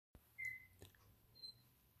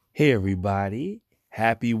Hey everybody,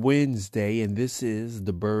 happy Wednesday, and this is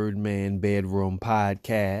the Birdman Bedroom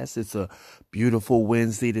Podcast. It's a beautiful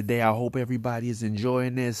Wednesday today. I hope everybody is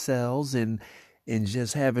enjoying themselves and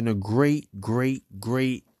just having a great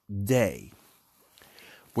day.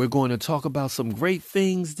 We're going to talk about some great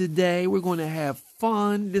things today. We're going to have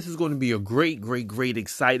fun. This is going to be a great,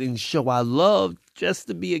 exciting show. I love just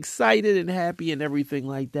to be excited and happy and everything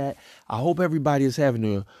like that. I hope everybody is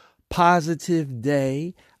having a positive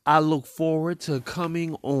day. I look forward to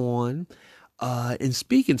coming on and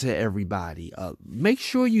speaking to everybody. Make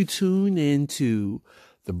sure you tune into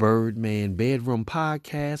the Birdman Bedroom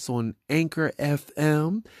Podcast on Anchor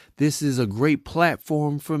FM. This is a great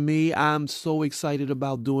platform for me. I'm so excited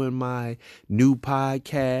about doing my new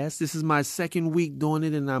podcast. This is my second week doing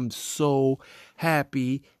it, and I'm so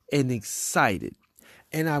happy and excited.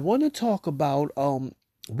 And I want to talk about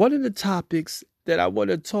one of the topics that I want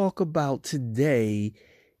to talk about today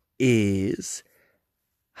is,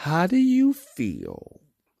 how do you feel?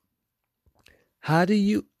 How do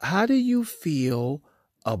you feel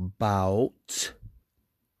about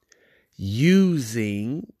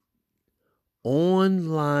using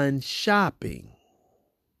online shopping?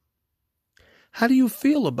 How do you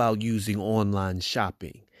feel about using online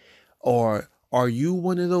shopping? Or are you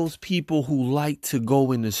one of those people who like to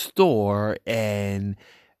go in the store and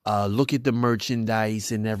look at the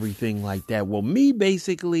merchandise and everything like that? Well, me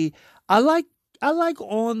basically, I like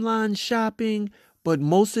online shopping, but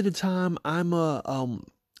most of the time I'm a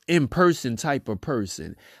in-person type of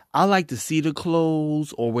person. I like to see the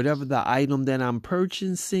clothes or whatever the item that I'm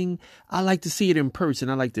purchasing. I like to see it in person.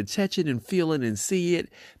 I like to touch it and feel it and see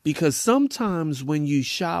it, because sometimes when you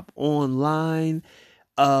shop online,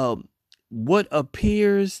 what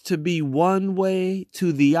appears to be one way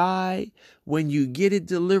to the eye, when you get it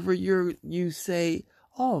delivered, you say,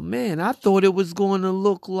 "Oh man, I thought it was going to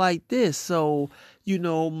look like this." So,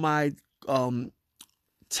 my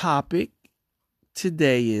topic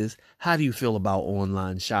today is, how do you feel about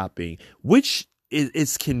online shopping? Which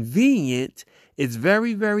is convenient. It's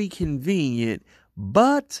very convenient,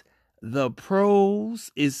 but the pros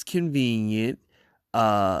is convenient.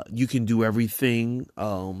 You can do everything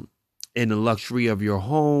in the luxury of your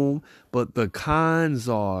home, but the cons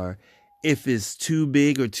are, if it's too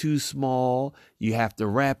big or too small, you have to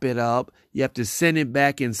wrap it up. You have to send it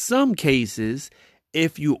back in some cases.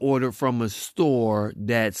 If you order from a store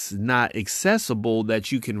that's not accessible,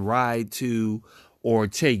 that you can ride to or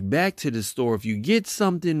take back to the store, if you get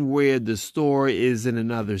something where the store is in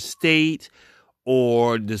another state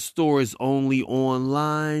or the store is only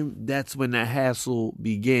online, that's when the hassle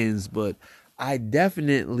begins. But I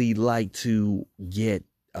definitely like to get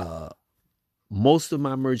most of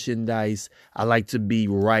my merchandise. I like to be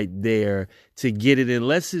right there to get it,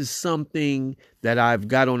 unless it's something that I've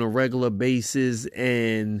got on a regular basis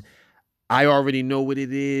and I already know what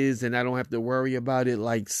it is and I don't have to worry about it.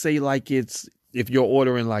 Like, say, if you're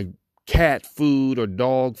ordering like cat food or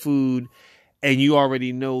dog food, and you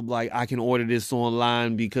already know, like, I can order this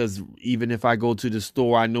online because even if I go to the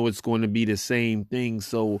store, I know it's going to be the same thing.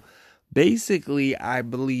 So basically, I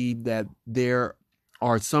believe that there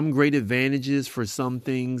are some great advantages for some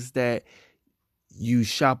things that you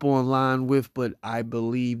shop online with, but I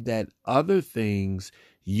believe that other things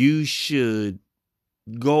you should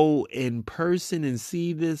go in person and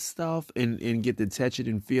see this stuff and get to touch it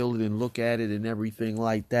and feel it and look at it and everything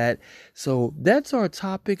like that. So that's our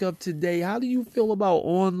topic of today. How do you feel about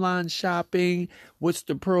online shopping? What's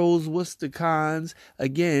the pros? What's the cons?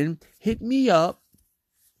 Again, hit me up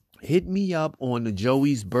on the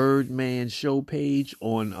Joey's Birdman show page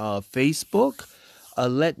on Facebook.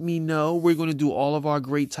 Let me know. We're going to do all of our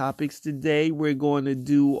great topics today. We're going to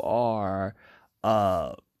do our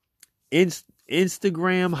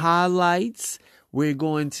Instagram highlights. We're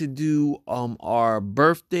going to do our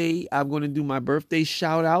birthday. I'm going to do my birthday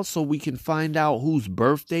shout out so we can find out whose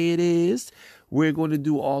birthday it is. We're going to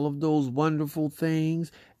do all of those wonderful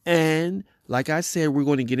things. And like I said, we're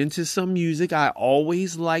going to get into some music. I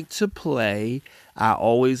always like to play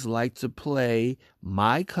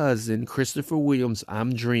my cousin Christopher Williams'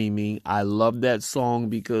 "I'm Dreaming." I love that song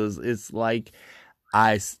because it's like,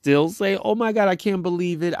 I still say, "Oh my God, I can't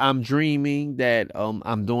believe it. I'm dreaming that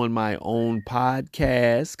I'm doing my own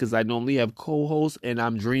podcast," because I normally have co-hosts, and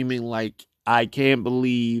I'm dreaming like I can't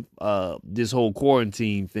believe this whole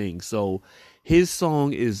quarantine thing. So his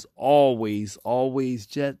song is always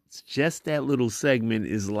just that little segment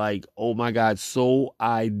is like, oh my God, so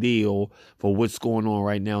ideal for what's going on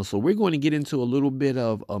right now. So we're going to get into a little bit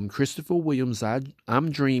of Christopher Williams'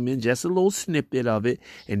 I'm Dreaming, just a little snippet of it,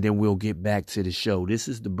 and then we'll get back to the show. This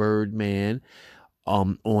is the Birdman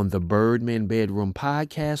on the Birdman Bedroom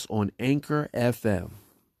podcast on Anchor FM.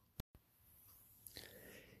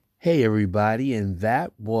 Hey everybody, and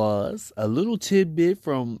that was a little tidbit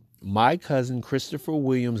from my cousin Christopher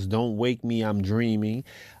Williams. Don't Wake Me, I'm Dreaming.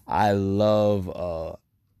 I love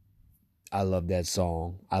that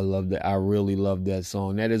song. I really love that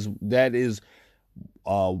song. That is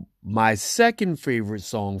my second favorite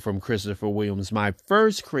song from Christopher Williams. My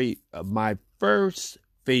first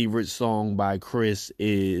favorite song by Chris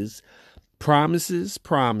is Promises,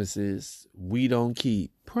 Promises We Don't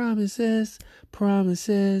Keep. Promises,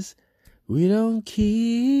 Promises We Don't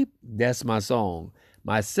Keep. That's my song.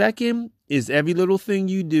 My second is Every Little Thing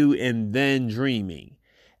You Do and Then Dreaming.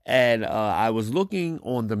 And I was looking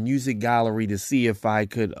on the music gallery to see if I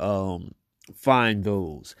could find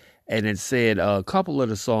those. And it said a couple of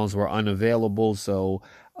the songs were unavailable. So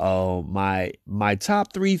my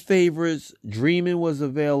top three favorites, Dreaming was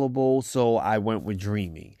available. So I went with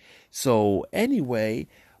Dreaming. So anyway,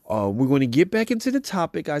 we're going to get back into the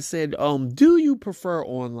topic. I said, do you prefer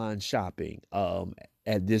online shopping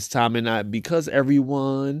at this time? And because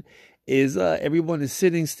everyone is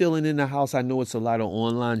sitting still and in the house, I know it's a lot of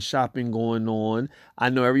online shopping going on. I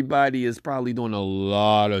know everybody is probably doing a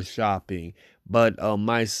lot of shopping. But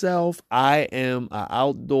myself, I am an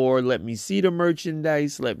outdoor. Let me see the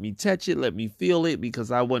merchandise. Let me touch it. Let me feel it,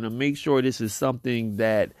 because I want to make sure this is something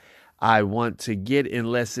that I want to get,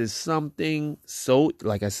 unless it's something so,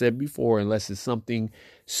 like I said before, unless it's something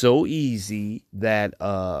so easy that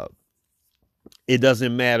it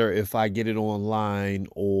doesn't matter if I get it online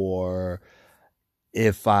or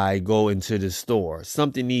if I go into the store.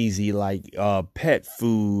 Something easy like pet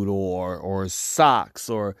food or socks,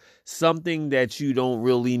 or something that you don't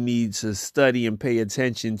really need to study and pay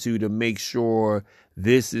attention to make sure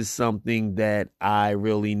this is something that I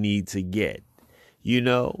really need to get,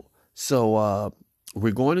 So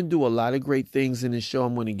we're going to do a lot of great things in the show.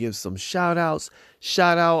 I'm going to give some shout outs.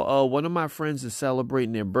 Shout out, one of my friends is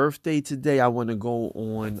celebrating their birthday today. I want to go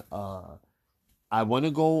on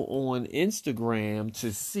Instagram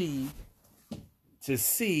to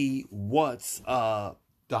see what's the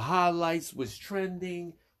highlights, what's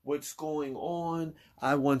trending, what's going on.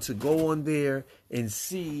 I want to go on there and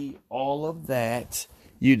see all of that.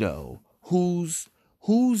 Who's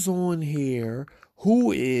on here,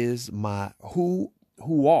 who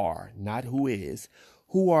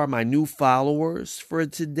are my new followers for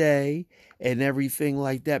today and everything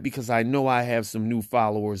like that, because I know I have some new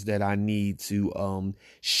followers that I need to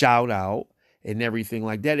shout out and everything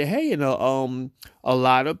like that. And hey, a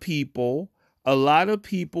lot of people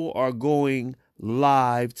are going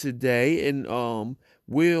live today, and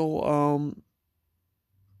we'll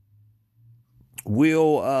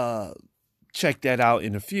check that out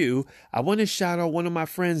in a few. I want to shout out one of my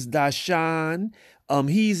friends, Dashan.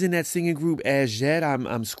 He's in that singing group As Yet. I'm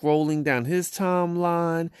scrolling down his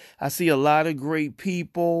timeline. I see a lot of great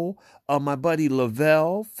people. My buddy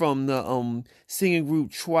Lavelle from the singing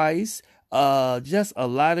group Twice. Just a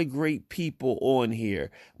lot of great people on here.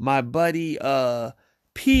 My buddy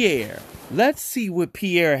Pierre. Let's see what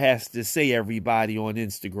Pierre has to say, everybody, on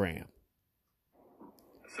Instagram.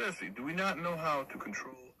 Seriously, do we not know how to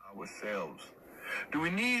control ourselves? Do we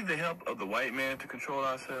need the help of the white man to control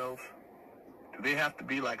ourselves? Do they have to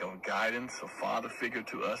be like a guidance, a father figure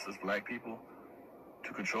to us as black people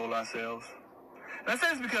to control ourselves? And I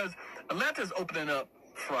say this because Atlanta's opening up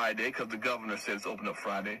Friday, because the governor said it's open up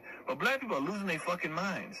Friday, but black people are losing their fucking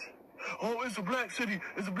minds. Oh, it's a black city.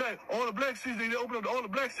 All the black cities, they open up all the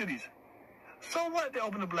black cities. So what, they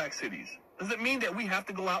open the black cities? Does it mean that we have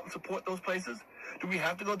to go out and support those places? Do we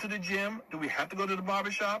have to go to the gym? Do we have to go to the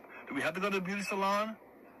barbershop? Do we have to go to the beauty salon?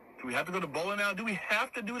 Do we have to go to bowling alley? Do we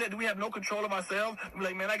have to do that? Do we have no control of ourselves? We're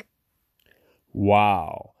like, man,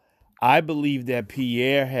 Wow. I believe that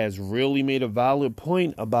Pierre has really made a valid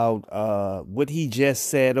point about what he just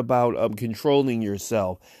said about controlling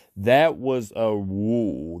yourself. That was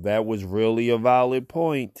really a valid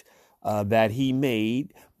point that he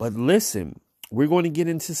made. But listen, we're going to get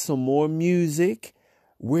into some more music.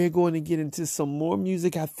 I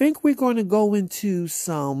think we're going to go into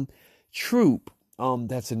some Troop.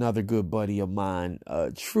 That's another good buddy of mine.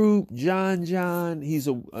 Troop, John. He's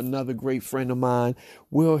another great friend of mine.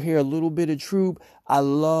 We'll hear a little bit of Troop. I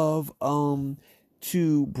love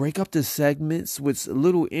to break up the segments with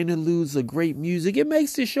little interludes of great music. It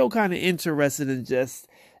makes the show kind of interesting and just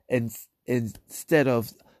instead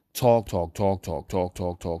of talk.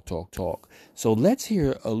 So let's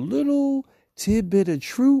hear a little tidbit of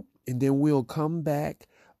Troop, and then we'll come back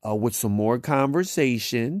with some more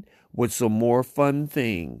conversation, with some more fun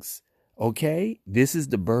things. Okay, this is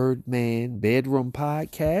the Birdman Bedroom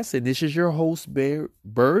Podcast, and this is your host,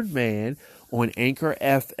 Birdman, on Anchor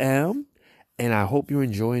FM, and I hope you're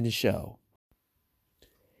enjoying the show.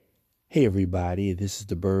 Hey everybody, this is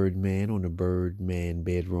the Birdman on the Birdman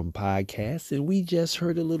Bedroom Podcast, and we just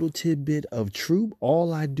heard a little tidbit of Troop,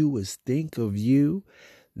 All I Do Is Think of You.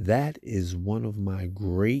 That is one of my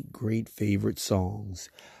great favorite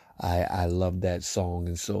songs. I love that song.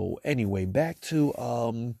 And so anyway, back to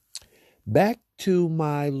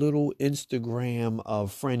my little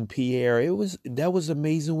Instagram friend Pierre. That was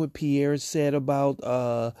amazing what Pierre said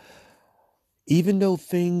about even though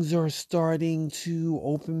things are starting to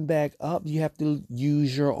open back up, you have to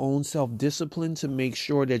use your own self-discipline to make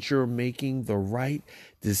sure that you're making the right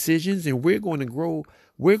decisions. And we're going to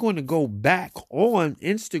go back on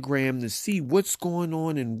Instagram to see what's going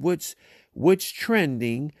on and what's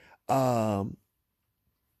trending.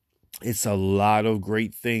 It's a lot of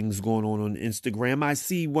great things going on Instagram. I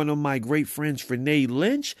see one of my great friends, Renee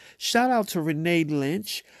Lynch. Shout out to Renee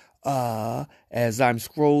Lynch. As I'm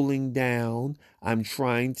scrolling down, I'm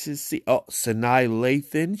trying to see. Oh, Sanai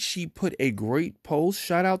Lathan. She put a great post.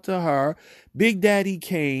 Shout out to her. Big Daddy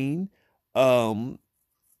Kane.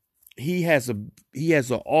 He has an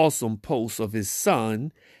awesome post of his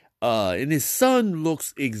son. And his son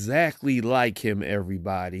looks exactly like him,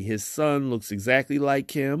 everybody. His son looks exactly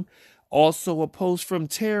like him. Also a post from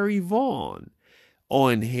Terry Vaughn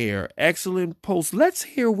on here. Excellent post. Let's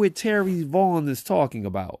hear what Terry Vaughn is talking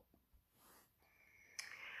about.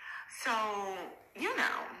 So,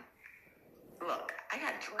 look, I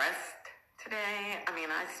got dressed today. I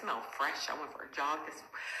mean, I smell fresh. I went for a jog this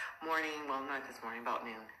morning. Well, not this morning, about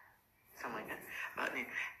noon. Something like that. About noon.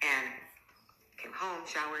 And came home,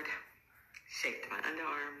 showered, shaped my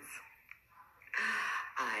underarms.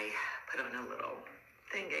 I put on a little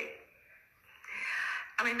thingy.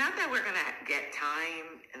 I mean, not that we're going to get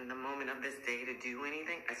time in the moment of this day to do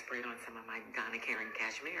anything. I sprayed on some of my Donna Karan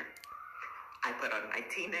cashmere. I put on my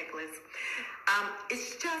tea necklace.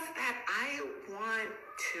 It's just that I want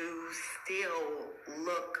to still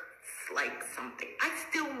look like something. I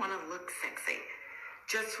still want to look sexy.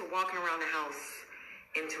 Just for walking around the house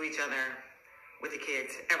into each other with the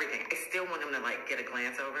kids, everything. I still want them to get a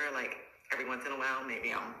glance over, every once in a while.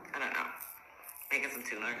 Maybe I don't know, making some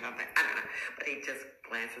tuna or something. I don't know. But he just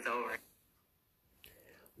glances over.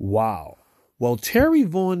 Wow. Well, Terry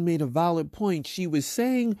Vaughn made a valid point. She was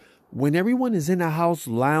saying when everyone is in the house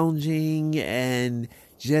lounging and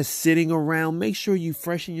just sitting around, make sure you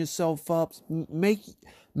freshen yourself up.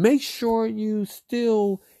 Make sure you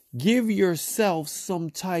still give yourself some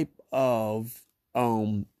type of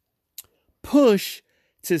push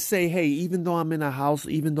to say, hey, even though I'm in a house,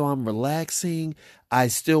 even though I'm relaxing, I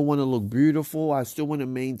still want to look beautiful. I still want to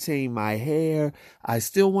maintain my hair. I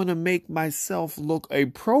still want to make myself look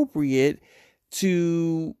appropriate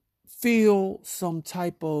to feel some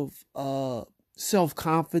type of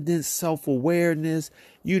self-confidence, self-awareness.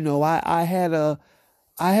 I had a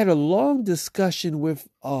long discussion with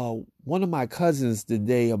one of my cousins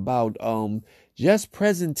today about just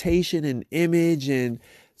presentation and image and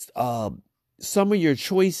some of your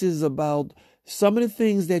choices about some of the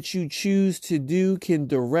things that you choose to do can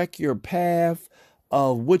direct your path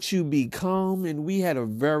of what you become. And we had a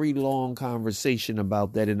very long conversation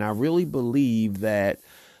about that. And I really believe that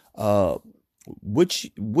what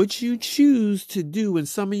you choose to do and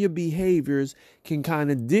some of your behaviors can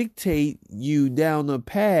kind of dictate you down a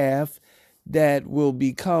path that will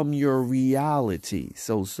become your reality.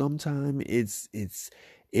 So sometimes it's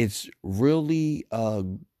really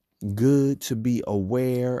good to be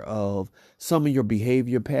aware of some of your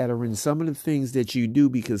behavior patterns, some of the things that you do,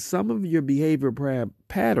 because some of your behavior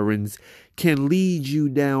patterns can lead you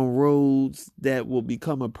down roads that will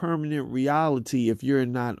become a permanent reality if you're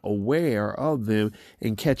not aware of them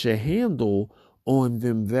and catch a handle on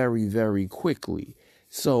them very, very quickly.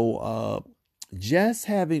 So just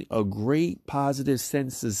having a great positive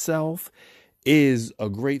sense of self is a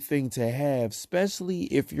great thing to have, especially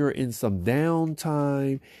if you're in some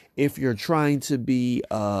downtime, if you're trying to be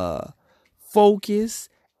focused.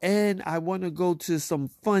 And I want to go to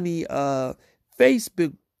some funny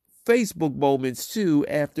Facebook moments too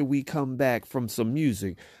after we come back from some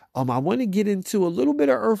music. I want to get into a little bit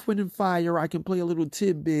of Earth, Wind and Fire. I can play a little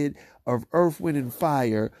tidbit of Earth, Wind and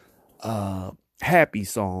Fire happy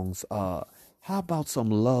songs. How about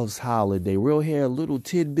some Love's Holiday? We'll hear a little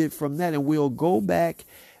tidbit from that, and we'll go back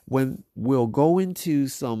when we'll go into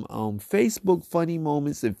some Facebook funny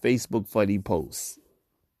moments and Facebook funny posts.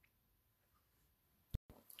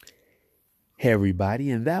 Hey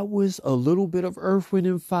everybody, and that was a little bit of Earth, Wind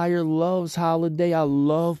and Fire Love's Holiday. I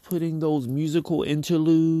love putting those musical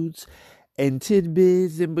interludes and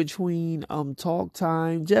tidbits in between talk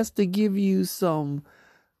time just to give you some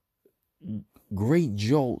great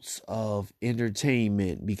jolts of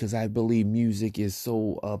entertainment, because I believe music is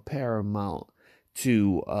so paramount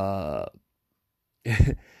to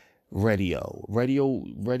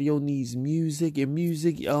radio needs music, and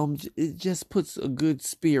music it just puts a good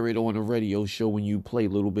spirit on a radio show when you play a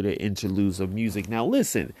little bit of interludes of music. Now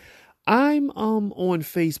listen, I'm on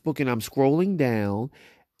Facebook and I'm scrolling down,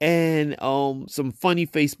 and some funny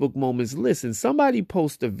Facebook moments. Listen, somebody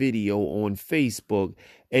posted a video on Facebook,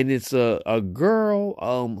 and it's a girl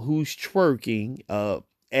who's twerking,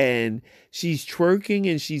 and she's twerking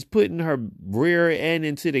and she's putting her rear end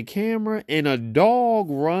into the camera, and a dog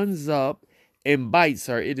runs up and bites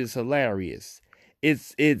her. It is hilarious.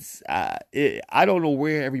 I don't know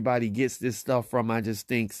where everybody gets this stuff from. I just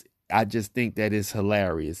think that it's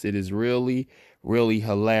hilarious. It is really, really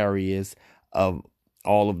hilarious of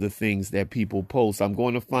all of the things that people post. I'm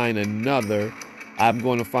going to find another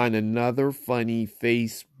funny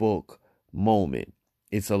Facebook moment.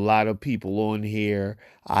 It's a lot of people on here.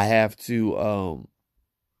 I have to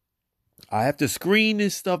screen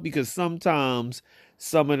this stuff because sometimes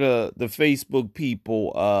some of the Facebook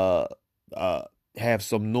people have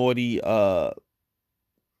some naughty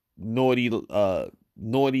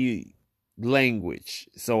language.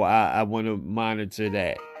 So I want to monitor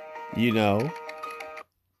that,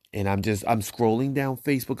 And I'm scrolling down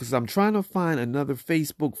Facebook because I'm trying to find another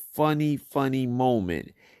Facebook funny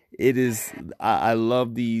moment. It is, I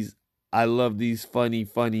love these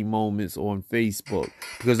funny moments on Facebook,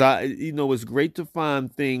 because it's great to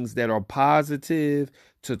find things that are positive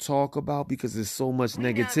to talk about, because there's so much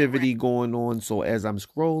negativity going on. So as I'm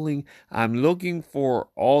scrolling, I'm looking for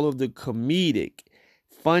all of the comedic,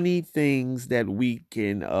 funny things that we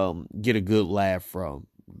can get a good laugh from,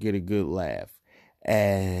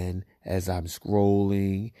 And as I'm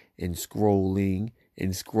scrolling and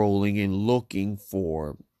looking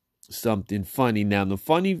for something funny. Now, the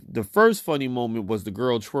first funny moment was the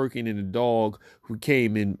girl twerking and the dog who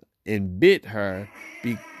came in and bit her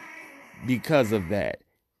because of that.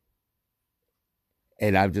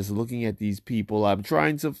 And I'm just looking at these people. I'm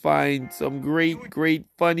trying to find some great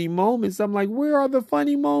funny moments. I'm like, where are the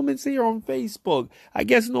funny moments here on Facebook? I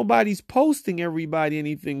guess nobody's posting everybody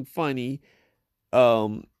anything funny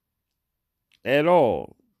at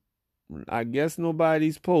all. I guess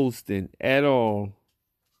nobody's posting at all.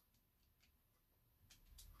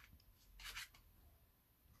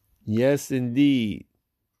 Yes, indeed.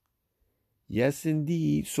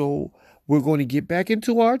 So we're going to get back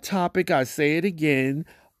into our topic. I say it again.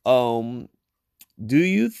 Do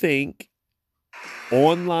you think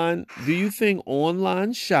online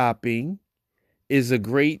shopping is a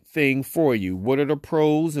great thing for you? What are the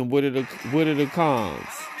pros and what are the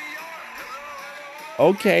cons?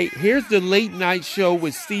 Okay, here's the late night show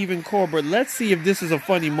with Stephen Colbert. Let's see if this is a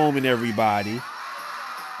funny moment, everybody.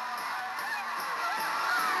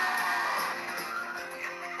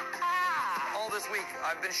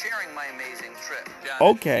 Sharing my amazing trip.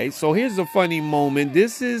 Okay, so here's a funny moment.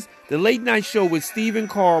 This is the late night show with Stephen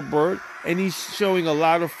Colbert, and he's showing a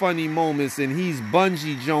lot of funny moments, and he's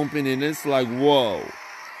bungee jumping, and it's like, whoa.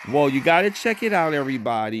 Well, you got to check it out,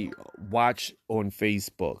 everybody. Watch on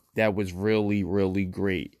Facebook. That was really, really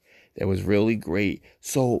great.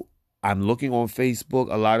 So I'm looking on Facebook.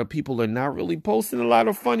 A lot of people are not really posting a lot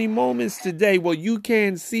of funny moments today. Well, you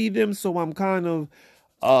can't see them, so I'm kind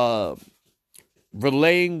of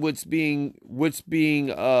relaying what's being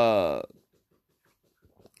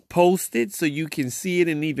posted so you can see it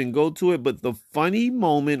and even go to it. But the funny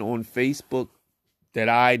moment on Facebook that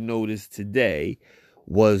I noticed today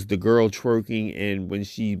was the girl twerking, and when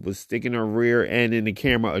she was sticking her rear end in the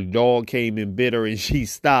camera, a dog came and bit her and she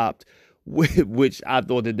stopped, which I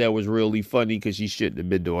thought that was really funny because she shouldn't have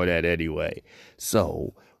been doing that anyway.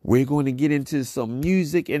 So we're going to get into some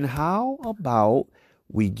music, and how about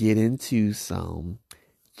we get into some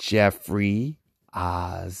Jeffrey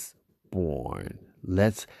Osborne.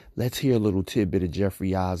 Let's hear a little tidbit of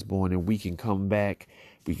Jeffrey Osborne, and we can come back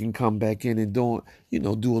in and do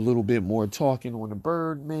a little bit more talking on the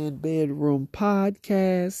Birdman Bedroom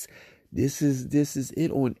podcast. This is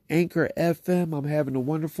it on Anchor FM. I'm having a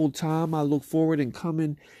wonderful time. I look forward to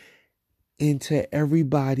coming into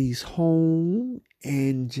everybody's home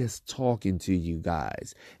and just talking to you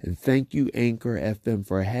guys. And thank you, Anchor FM,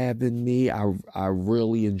 for having me. I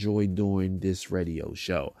really enjoy doing this radio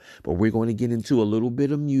show. But we're going to get into a little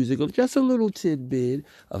bit of music, just a little tidbit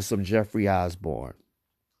of some Jeffrey Osborne.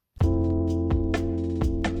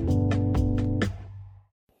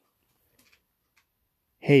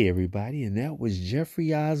 Hey everybody, and that was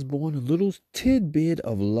Jeffrey Osborne, a little tidbit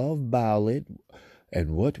of Love Ballad.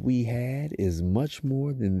 And what we had is much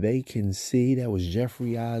more than they can see. That was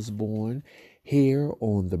Jeffrey Osborne here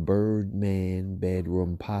on the Birdman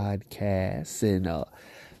Bedroom Podcast. And,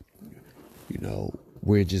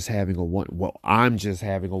 we're just having I'm just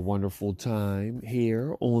having a wonderful time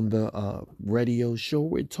here on the radio show.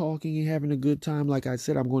 We're talking and having a good time. Like I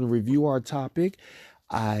said, I'm going to review our topic.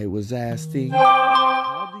 I was asking,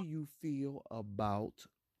 how do you feel about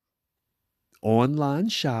online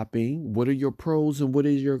shopping? What are your pros and what are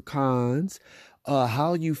your cons?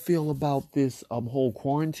 How you feel about this whole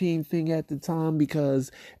quarantine thing at the time,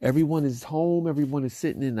 because everyone is home, everyone is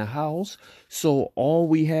sitting in the house, so all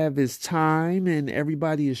we have is time, and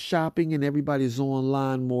everybody is shopping and everybody's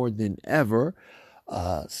online more than ever.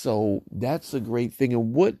 So that's a great thing.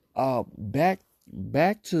 And what back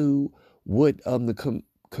to what the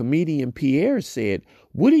comedian Pierre said.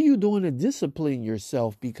 What are you doing to discipline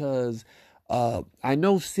yourself? Because I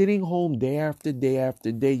know sitting home day after day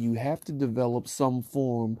after day, you have to develop some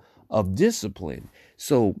form of discipline.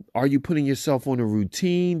 So are you putting yourself on a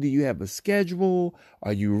routine? Do you have a schedule?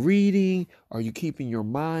 Are you reading? Are you keeping your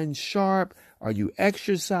mind sharp? Are you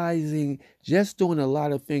exercising? Just doing a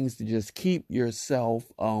lot of things to just keep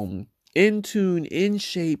yourself in tune, in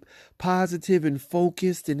shape, positive and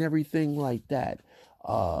focused and everything like that.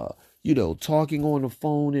 Talking on the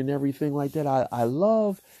phone and everything like that. I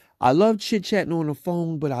love chit-chatting on the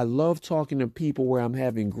phone, but I love talking to people where I'm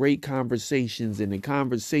having great conversations, and the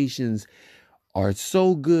conversations are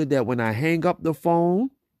so good that when I hang up the phone,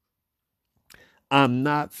 I'm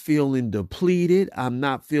not feeling depleted. I'm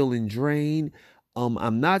not feeling drained.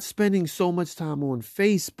 I'm not spending so much time on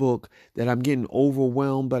Facebook that I'm getting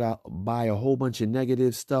overwhelmed by a whole bunch of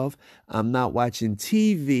negative stuff. I'm not watching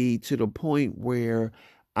TV to the point where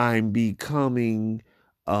I'm becoming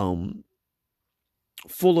full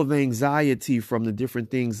of anxiety from the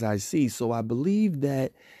different things I see. So I believe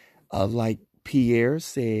that, like Pierre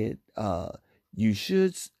said, you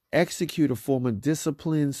should execute a form of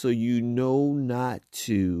discipline so you know not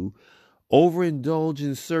to overindulge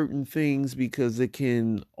in certain things, because it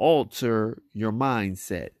can alter your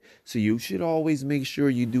mindset. So you should always make sure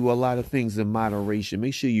you do a lot of things in moderation.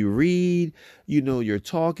 Make sure you read, you're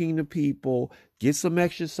talking to people, get some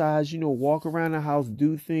exercise, walk around the house,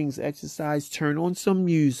 do things, exercise, turn on some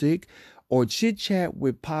music, or chit chat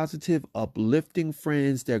with positive, uplifting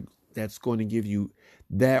friends that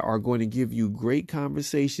are going to give you great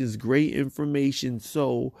conversations, great information.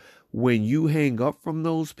 So when you hang up from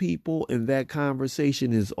those people and that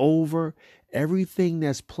conversation is over, everything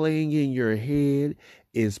that's playing in your head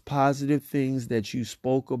is positive things that you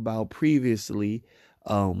spoke about previously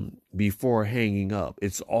before hanging up.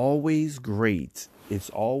 It's always great. It's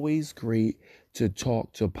always great to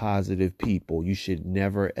talk to positive people. You should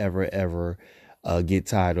never, ever, ever get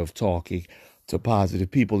tired of talking to positive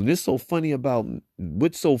people. And what's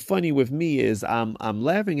so funny with me is I'm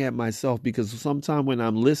laughing at myself, because sometimes when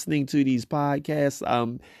I'm listening to these podcasts,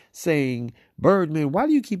 I'm saying, Birdman, why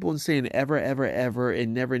do you keep on saying ever, ever, ever,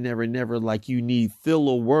 and never, never, never, like you need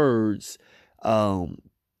filler words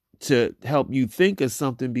to help you think of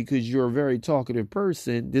something, because you're a very talkative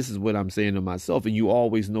person. This is what I'm saying to myself, and you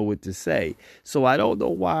always know what to say. So I don't know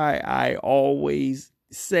why I always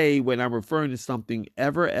say, when I'm referring to something,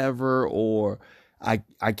 ever, ever, or I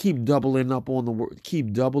keep doubling up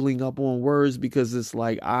on words, because it's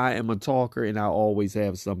like I am a talker and I always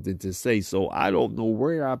have something to say. So I don't know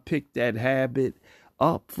where I picked that habit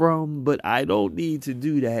up from, but I don't need to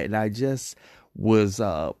do that. And I just was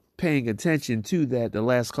paying attention to that. The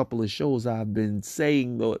last couple of shows I've been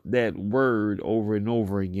saying that word over and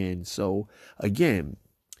over again. So again,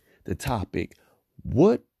 the topic,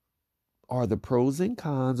 what are the pros and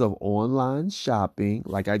cons of online shopping?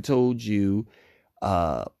 Like I told you,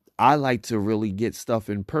 I like to really get stuff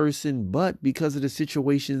in person, but because of the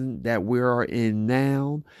situation that we are in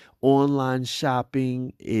now, online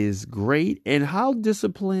shopping is great. And how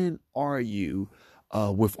disciplined are you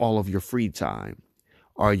with all of your free time?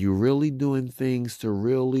 Are you really doing things to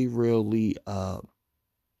really, really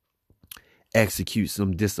execute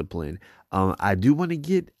some discipline? I do want to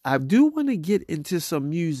get into some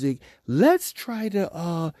music. Let's try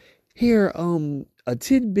to hear a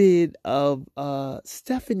tidbit of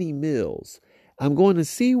Stephanie Mills. I'm going to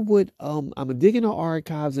see what I'm gonna dig in the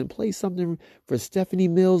archives and play something for Stephanie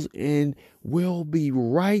Mills, and we'll be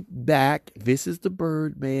right back. This is the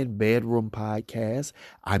Birdman Bedroom Podcast.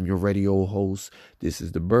 I'm your radio host. This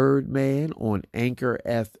is the Birdman on Anchor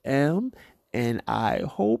FM. And I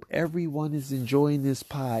hope everyone is enjoying this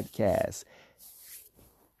podcast.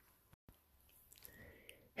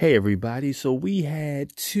 Hey everybody, so we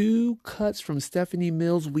had two cuts from Stephanie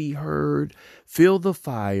Mills. We heard Feel the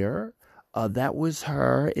Fire, that was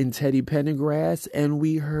her, and Teddy Pendergrass, and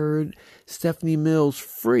we heard Stephanie Mills,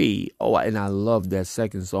 Free. Oh, and I love that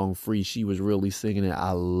second song, Free. She was really singing it.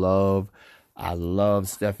 I love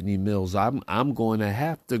Stephanie Mills. I'm going to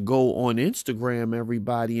have to go on Instagram,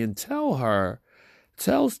 everybody, and tell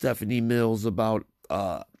Stephanie Mills about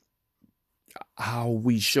how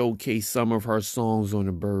we showcase some of her songs on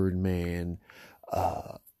the Birdman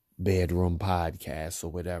Bedroom podcast or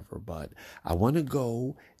whatever. But I want to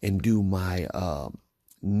go and do my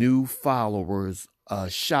new followers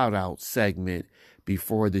shout out segment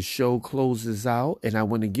before the show closes out. And I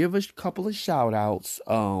want to give a couple of shout outs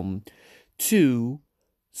to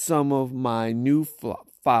some of my new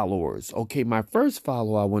followers. Okay, my first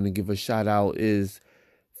follower I want to give a shout out is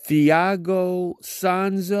Thiago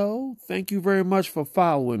Sanzo. Thank you very much for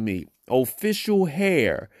following me. Official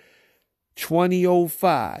Hair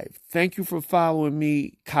 2005. Thank you for following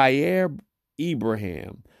me. Khair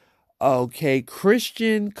Ibrahim. Okay,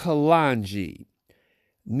 Christian Kalanji.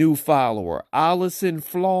 New follower. Allison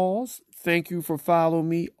Flaws. Thank you for following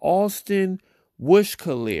me. Austin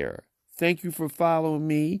Wushkalir. Thank you for following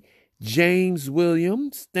me. James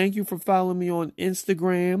Williams. Thank you for following me on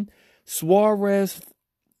Instagram. Suarez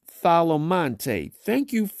Thalamonte,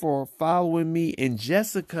 thank you for following me. And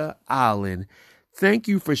Jessica Allen, thank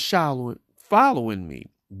you for following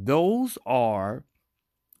me. Those are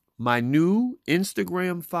my new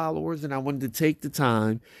Instagram followers, and I wanted to take the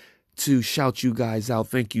time to shout you guys out.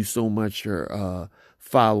 Thank you so much for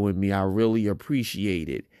following me. I really appreciate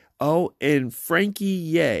it. Oh, and Frankie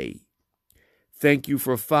Ye, thank you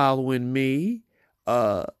for following me.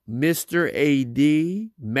 Mr.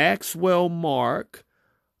 AD, Maxwell Mark,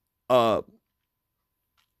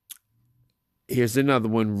 here's another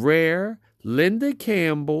one. Rare, Linda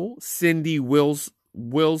Campbell, Cindy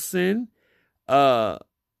Wilson, NBA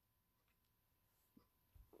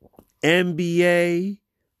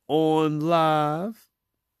on Live.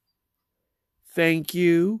 Thank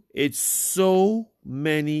you. It's so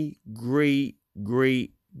many great.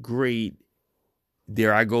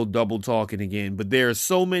 There I go double talking again. But there are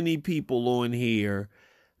so many people on here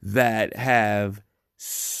that have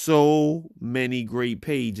so many great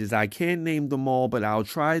pages. I can't name them all, but I'll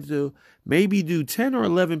try to maybe do 10 or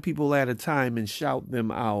 11 people at a time and shout them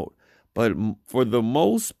out. But for the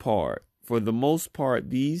most part,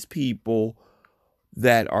 these people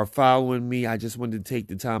that are following me, I just wanted to take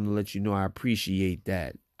the time to let you know I appreciate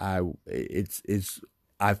that. I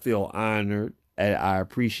feel honored and I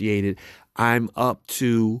appreciate it. I'm up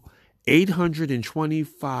to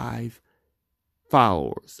 825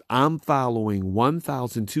 followers. I'm following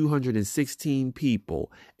 1,216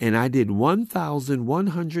 people, and I did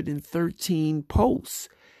 1,113 posts.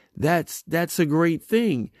 That's a great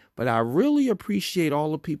thing. But I really appreciate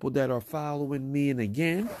all the people that are following me. And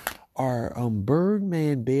again, our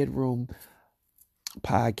Birdman Bedroom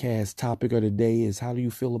podcast topic of the day is, how do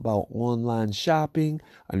you feel about online shopping?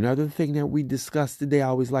 Another thing that we discussed today, I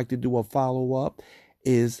always like to do a follow-up,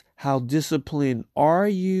 is how disciplined are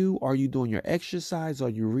you? Are you doing your exercise? Are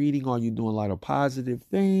you reading? Are you doing a lot of positive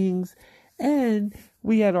things? And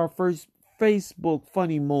we had our first Facebook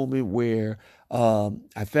funny moment where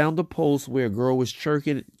I found a post where a girl was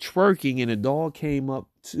twerking and a dog came up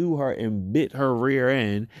to her and bit her rear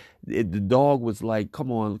end. The dog was like,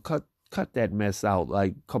 come on, cut that mess out.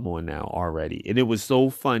 Like, come on now already. And it was so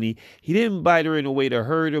funny. He didn't bite her in a way to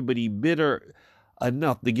hurt her, but he bit her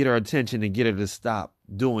enough to get her attention and get her to stop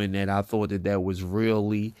doing that. I thought that was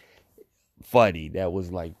really funny. That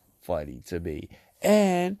was like funny to me.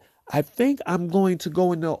 And I think I'm going to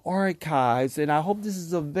go in the archives, and I hope this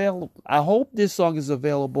is available. I hope this song is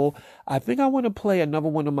available. I think I want to play another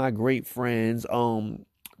one of my great friends,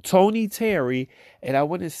 Tony Terry, and I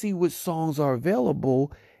want to see what songs are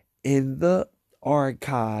available in the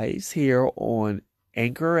archives here on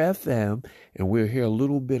Anchor FM, and we'll hear a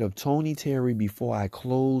little bit of Tony Terry before I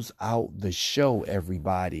close out the show,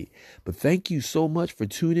 everybody. But thank you so much for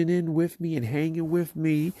tuning in with me and hanging with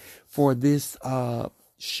me for this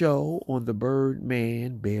show on the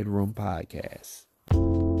Birdman Bedroom Podcast.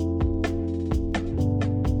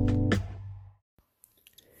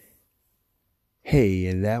 Hey,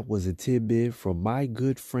 and that was a tidbit from my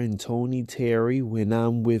good friend Tony Terry. When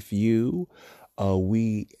I'm with you,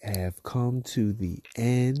 we have come to the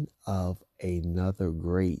end of another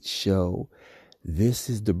great show. This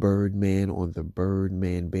is the Birdman on the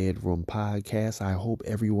Birdman Bedroom Podcast. I hope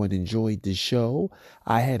everyone enjoyed the show.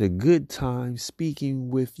 I had a good time speaking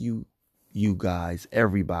with you guys,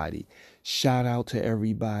 everybody. Shout out to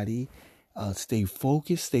everybody. Stay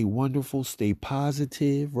focused, stay wonderful, stay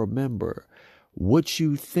positive. Remember, what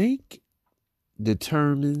you think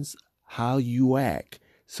determines how you act.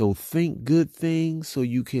 So think good things so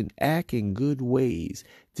you can act in good ways.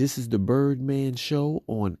 This is the Birdman Show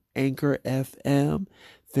on Anchor FM.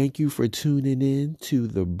 Thank you for tuning in to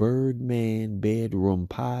the Birdman Bedroom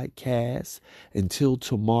Podcast. Until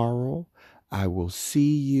tomorrow, I will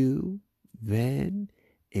see you then.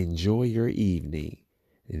 Enjoy your evening.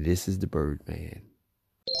 And this is the Birdman.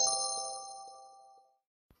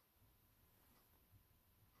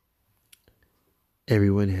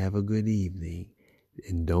 Everyone have a good evening.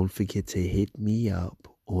 And don't forget to hit me up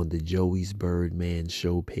on the Joey's Birdman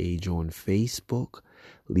Show page on Facebook.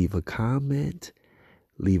 Leave a comment.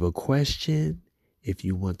 Leave a question. If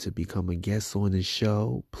you want to become a guest on the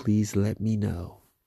show, please let me know.